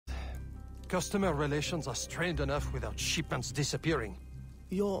Customer relations are strained enough without shipments disappearing.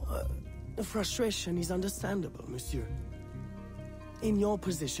 Your frustration is understandable, monsieur. In your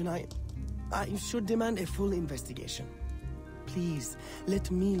position, I should demand a full investigation. Please, let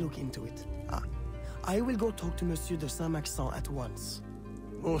me look into it. I will go talk to Monsieur de Saint-Maxent at once.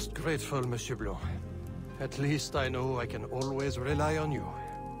 Most grateful, Monsieur Blanc. At least I know I can always rely on you.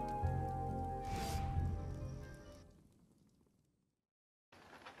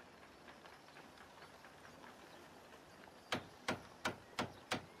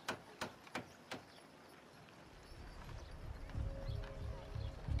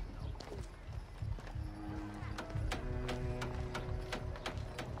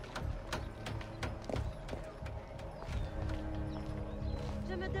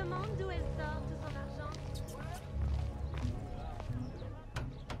 Je me demande d'où elle sort tout son argent.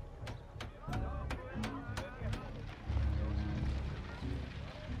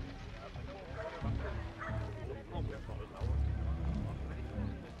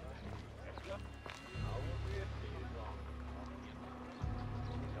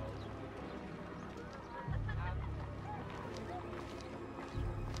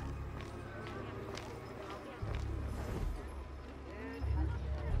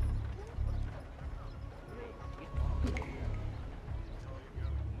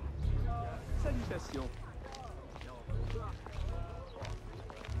 Salutations.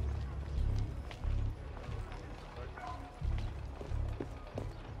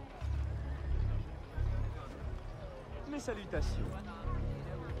 Mes salutations.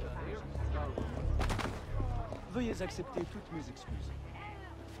 Veuillez accepter toutes mes excuses.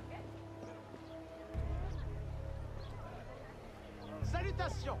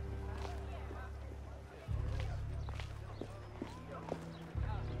 Salutations.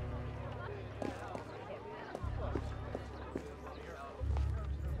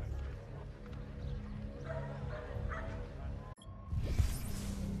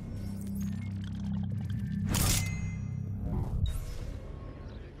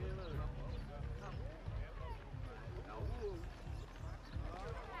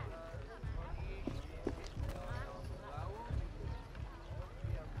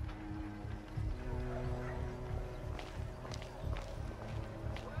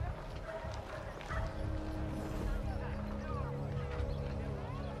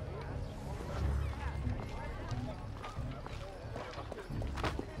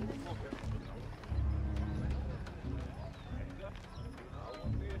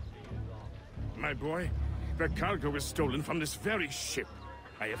 My boy, the cargo was stolen from this very ship.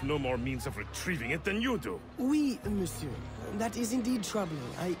 I have no more means of retrieving it than you do. Oui, monsieur. That is indeed troubling.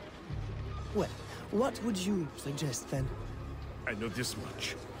 Well, what would you suggest, then? I know this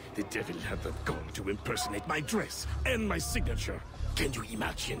much. The devil had the gall to impersonate my dress and my signature. Can you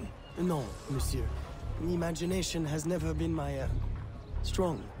imagine? No, monsieur. Imagination has never been my,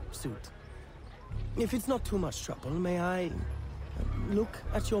 strong suit. If it's not too much trouble, may I look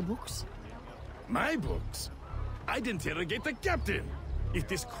at your books? My books? I'd interrogate the captain. If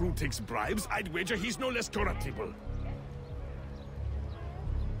this crew takes bribes, I'd wager he's no less corruptible.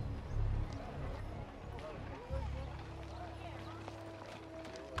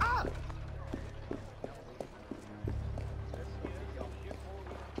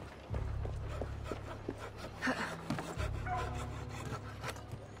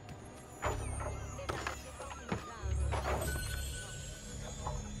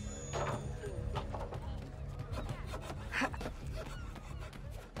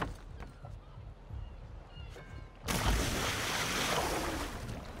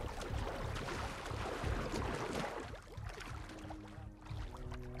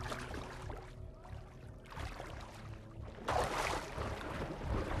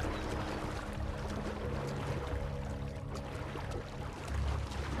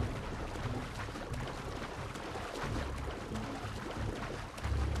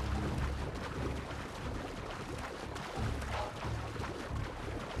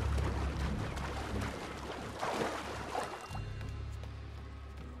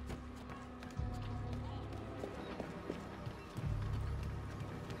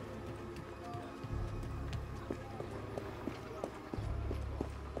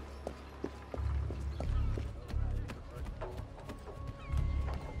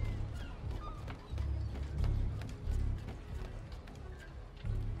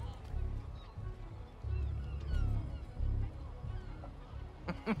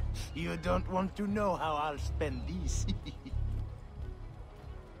 You don't want to know how I'll spend these.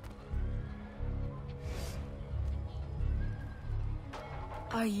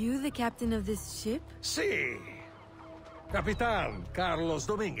 Are you the captain of this ship? Si! Capitan Carlos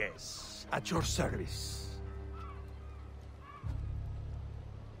Dominguez. At your service.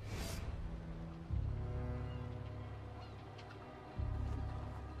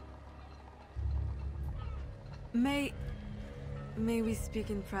 May we speak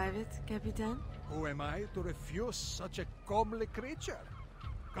in private, Capitan? Who am I to refuse such a comely creature?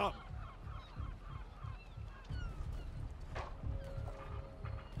 Come.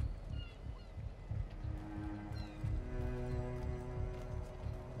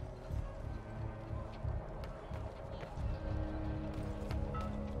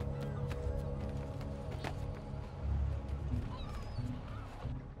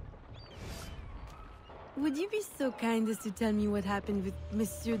 Would you be so kind as to tell me what happened with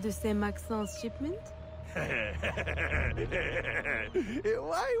Monsieur de Saint-Maxent's shipment?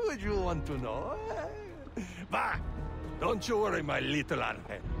 Why would you want to know? Bah! Don't you worry, my little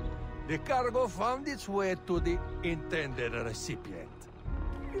Arnhem. The cargo found its way to the intended recipient.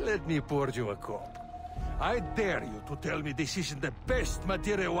 Let me pour you a cup. I dare you to tell me this isn't the best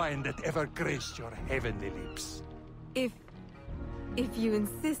Madeira wine that ever graced your heavenly lips. If you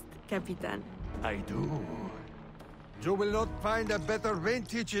insist, Capitan. I do. You will not find a better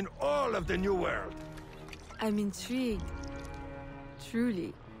vintage in all of the New World. I'm intrigued.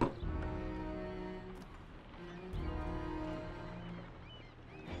 Truly.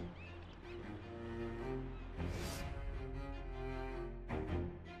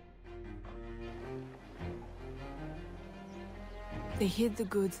 They hid the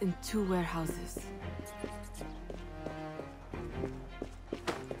goods in 2 warehouses.